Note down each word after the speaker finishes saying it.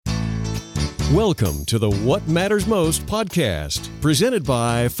Welcome to the What Matters Most podcast, presented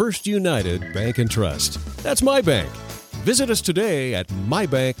by First United Bank and Trust. That's my bank. Visit us today at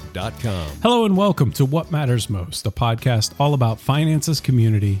mybank.com. Hello and welcome to What Matters Most, a podcast all about finances,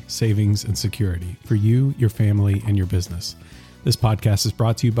 community, savings, and security for you, your family, and your business. This podcast is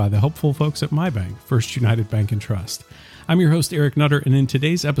brought to you by the helpful folks at my bank, First United Bank and Trust. I'm your host, Eric Nutter, and in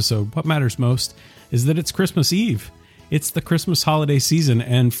today's episode, what matters most is that it's Christmas Eve. It's the Christmas holiday season,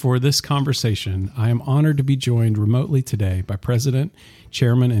 and for this conversation, I am honored to be joined remotely today by President,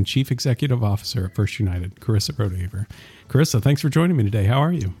 Chairman, and Chief Executive Officer at First United, Carissa Rodeheaver. Carissa, thanks for joining me today. How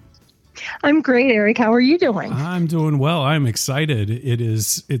are you? I'm great, Eric. How are you doing? I'm doing well. I'm excited.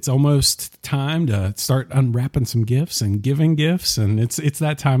 It's almost time to start unwrapping some gifts and giving gifts, and it's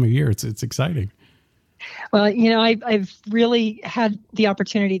that time of year. It's exciting. Well, I've really had the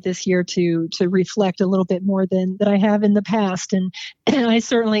opportunity this year to reflect a little bit more than I have in the past, and I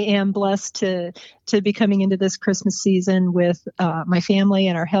certainly am blessed to be coming into this Christmas season with my family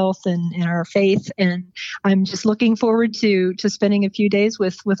and our health and our faith, and I'm just looking forward to spending a few days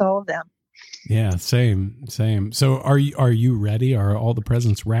with all of them. Yeah, same. So, are you ready? Are all the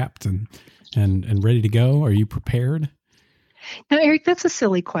presents wrapped and ready to go? Are you prepared? Now, Eric, that's a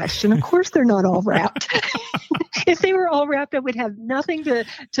silly question. Of course, they're not all wrapped. If they were all wrapped, I would have nothing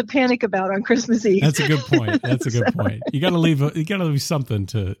to panic about on Christmas Eve. That's a good point. Point. You got to leave something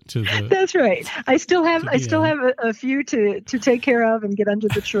to the. That's right. I still have a few to take care of and get under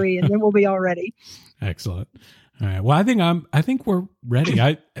the tree, and then we'll be all ready. Excellent. All right. Well, I think we're ready.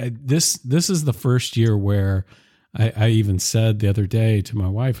 This is the first year where I even said the other day to my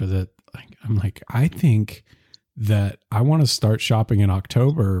wife that I think that I want to start shopping in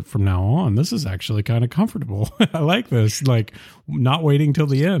October from now on. This is actually kind of comfortable. I like this, like not waiting till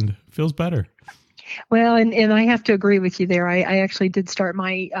the end. Feels better. Well, and I have to agree with you there. I actually did start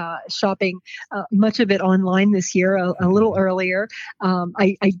my shopping, much of it online this year, a little earlier.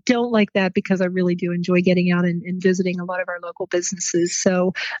 I don't like that because I really do enjoy getting out and visiting a lot of our local businesses.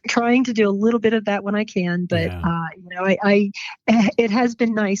 So trying to do a little bit of that when I can, but it has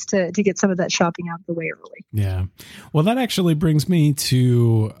been nice to get some of that shopping out of the way early. Yeah. Well, that actually brings me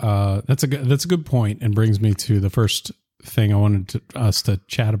to that's a good point, and brings me to the first thing I wanted us to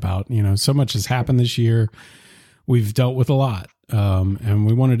chat about. So much has happened this year. We've dealt with a lot. And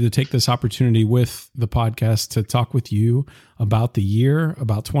we wanted to take this opportunity with the podcast to talk with you about the year,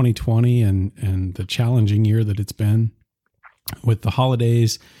 about 2020 and the challenging year that it's been, with the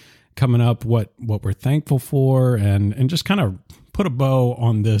holidays coming up, what we're thankful for, and just kind of put a bow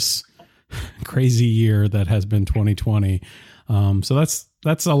on this crazy year that has been 2020. So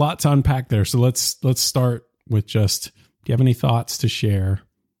that's a lot to unpack there. So let's start with just, do you have any thoughts to share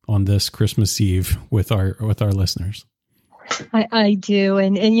on this Christmas Eve with our listeners? I do.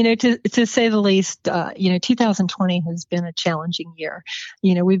 And to say the least, 2020 has been a challenging year.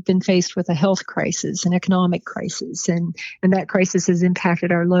 We've been faced with a health crisis, an economic crisis, and that crisis has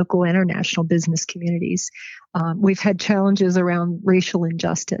impacted our local and our national business communities. We've had challenges around racial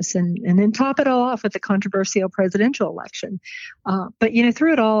injustice, and then top it all off with the controversial presidential election. But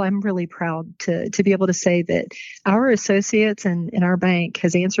through it all, I'm really proud to be able to say that our associates and our bank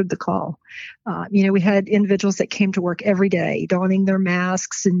has answered the call. We had individuals that came to work every day, donning their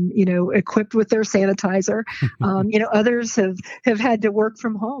masks and equipped with their sanitizer. Others have had to work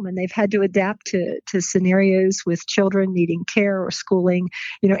from home, and they've had to adapt to scenarios with children needing care or schooling.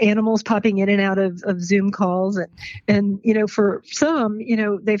 Animals popping in and out of Zoom calls. And for some,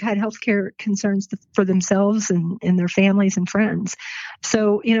 they've had healthcare concerns for themselves and their families and friends.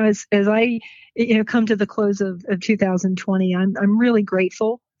 So, as I, come to the close of 2020, I'm really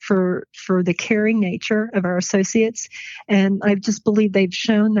grateful for the caring nature of our associates. And I just believe they've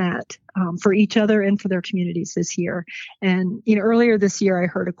shown that for each other and for their communities this year. And, earlier this year, I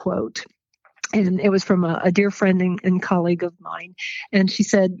heard a quote. And it was from a dear friend and colleague of mine. And she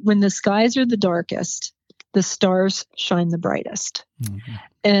said, "When the skies are the darkest, the stars shine the brightest." Mm-hmm.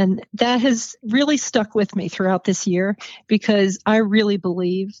 And that has really stuck with me throughout this year, because I really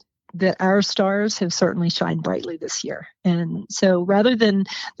believe that our stars have certainly shined brightly this year. And so rather than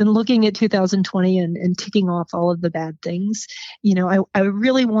looking at 2020 and ticking off all of the bad things, I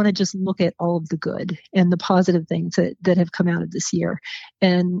really want to just look at all of the good and the positive things that have come out of this year.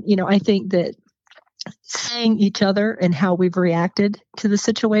 And, I think that seeing each other and how we've reacted to the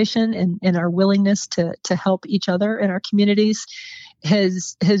situation and our willingness to help each other in our communities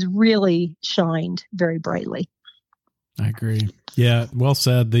has really shined very brightly. I agree. Yeah, well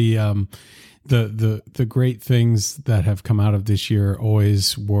said. The great things that have come out of this year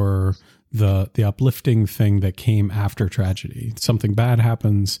always were the uplifting thing that came after tragedy. Something bad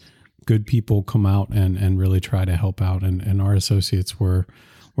happens, good people come out and really try to help out. And our associates were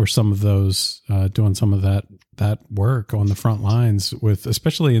some of those doing some of that work on the front lines with,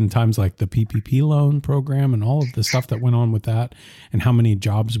 especially in times like the PPP loan program and all of the stuff that went on with that, and how many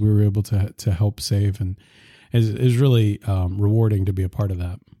jobs we were able to help save. And is really rewarding to be a part of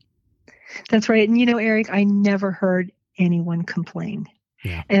that. That's right. And Eric, I never heard anyone complain.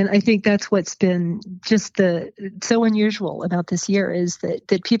 Yeah. And I think that's what's been just so unusual about this year is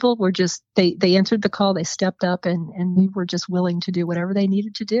that people were just, they answered the call, they stepped up and we were just willing to do whatever they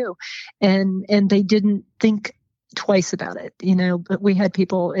needed to do. And they didn't think twice about it, but we had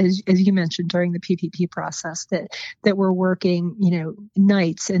people, as you mentioned, during the PPP process that were working,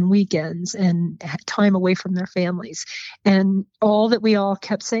 nights and weekends and time away from their families. And all that we all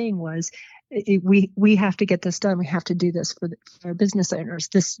kept saying was, we have to get this done. We have to do this for our business owners.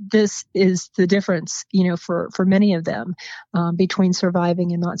 This is the difference, for many of them between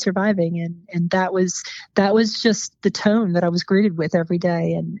surviving and not surviving. And that was just the tone that I was greeted with every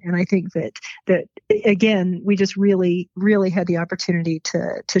day. And I think that again, we just really, really had the opportunity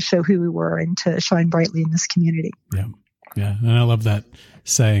to show who we were and to shine brightly in this community. Yeah. Yeah. And I love that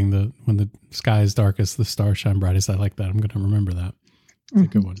saying that when the sky is darkest, the stars shine brightest. I like that. I'm going to remember that. It's a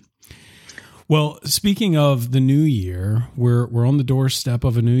good one. Well, speaking of the new year, we're on the doorstep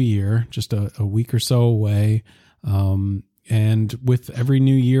of a new year, just a week or so away. And with every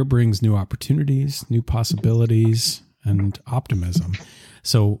new year brings new opportunities, new possibilities, and optimism.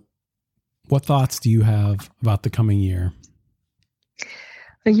 So what thoughts do you have about the coming year?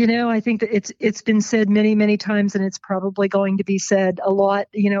 I think that it's been said many, many times, and it's probably going to be said a lot,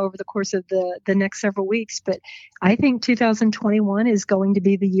 over the course of the next several weeks. But I think 2021 is going to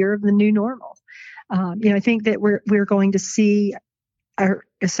be the year of the new normal. I think that we're going to see our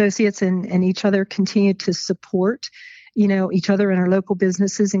associates and each other continue to support, each other in our local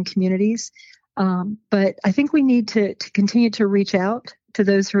businesses and communities. But I think we need to continue to reach out to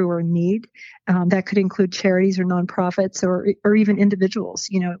those who are in need. That could include charities or nonprofits or even individuals,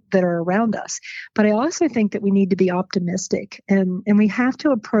 that are around us. But I also think that we need to be optimistic and we have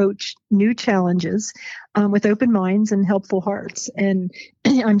to approach new challenges with open minds and helpful hearts. And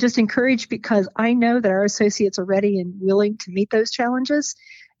I'm just encouraged because I know that our associates are ready and willing to meet those challenges.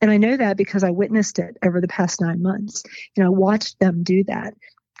 And I know that because I witnessed it over the past 9 months. I watched them do that.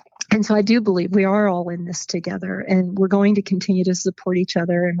 And so I do believe we are all in this together, and we're going to continue to support each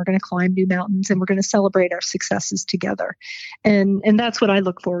other, and we're going to climb new mountains, and we're going to celebrate our successes together. And that's what I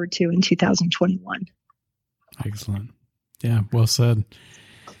look forward to in 2021. Excellent. Yeah, well said.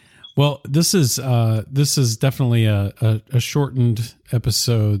 Well, this is definitely a shortened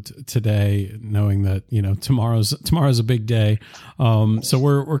episode today, knowing that tomorrow's a big day. So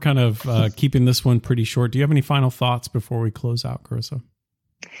we're kind of keeping this one pretty short. Do you have any final thoughts before we close out, Carissa?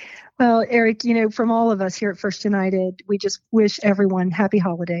 Well, Eric, from all of us here at First United, we just wish everyone happy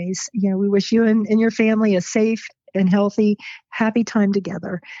holidays. We wish you and your family a safe and healthy, happy time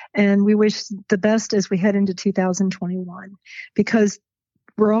together. And we wish the best as we head into 2021, because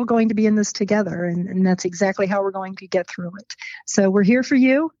we're all going to be in this together. And that's exactly how we're going to get through it. So we're here for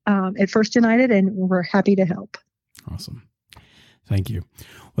you at First United, and we're happy to help. Awesome. Thank you.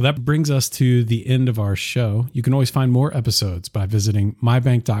 Well, that brings us to the end of our show. You can always find more episodes by visiting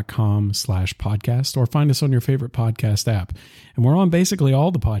mybank.com/podcast or find us on your favorite podcast app. And we're on basically all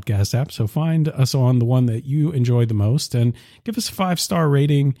the podcast apps, so find us on the one that you enjoy the most and give us a 5-star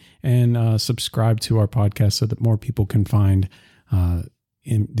rating and subscribe to our podcast so that more people can find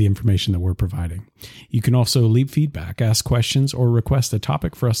in the information that we're providing. You can also leave feedback, ask questions, or request a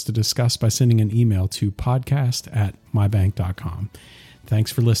topic for us to discuss by sending an email to podcast@mybank.com.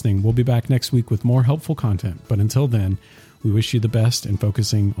 Thanks for listening. We'll be back next week with more helpful content. But until then, we wish you the best in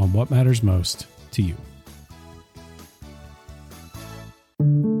focusing on what matters most to you.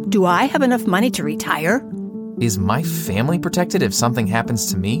 Do I have enough money to retire? Is my family protected if something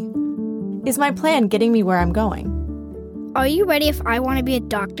happens to me? Is my plan getting me where I'm going? Are you ready if I want to be a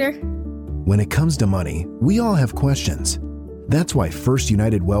doctor? When it comes to money, we all have questions. That's why First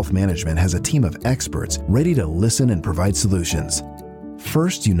United Wealth Management has a team of experts ready to listen and provide solutions.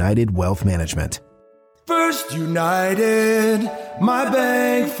 First United Wealth Management. First United, my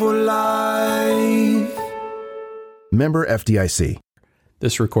bank for life. Member FDIC.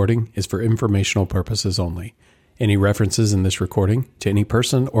 This recording is for informational purposes only. Any references in this recording to any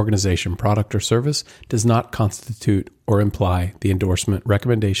person, organization, product, or service does not constitute or imply the endorsement,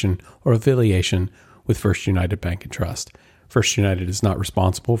 recommendation, or affiliation with First United Bank and Trust. First United is not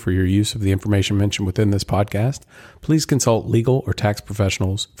responsible for your use of the information mentioned within this podcast. Please consult legal or tax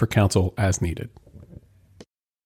professionals for counsel as needed.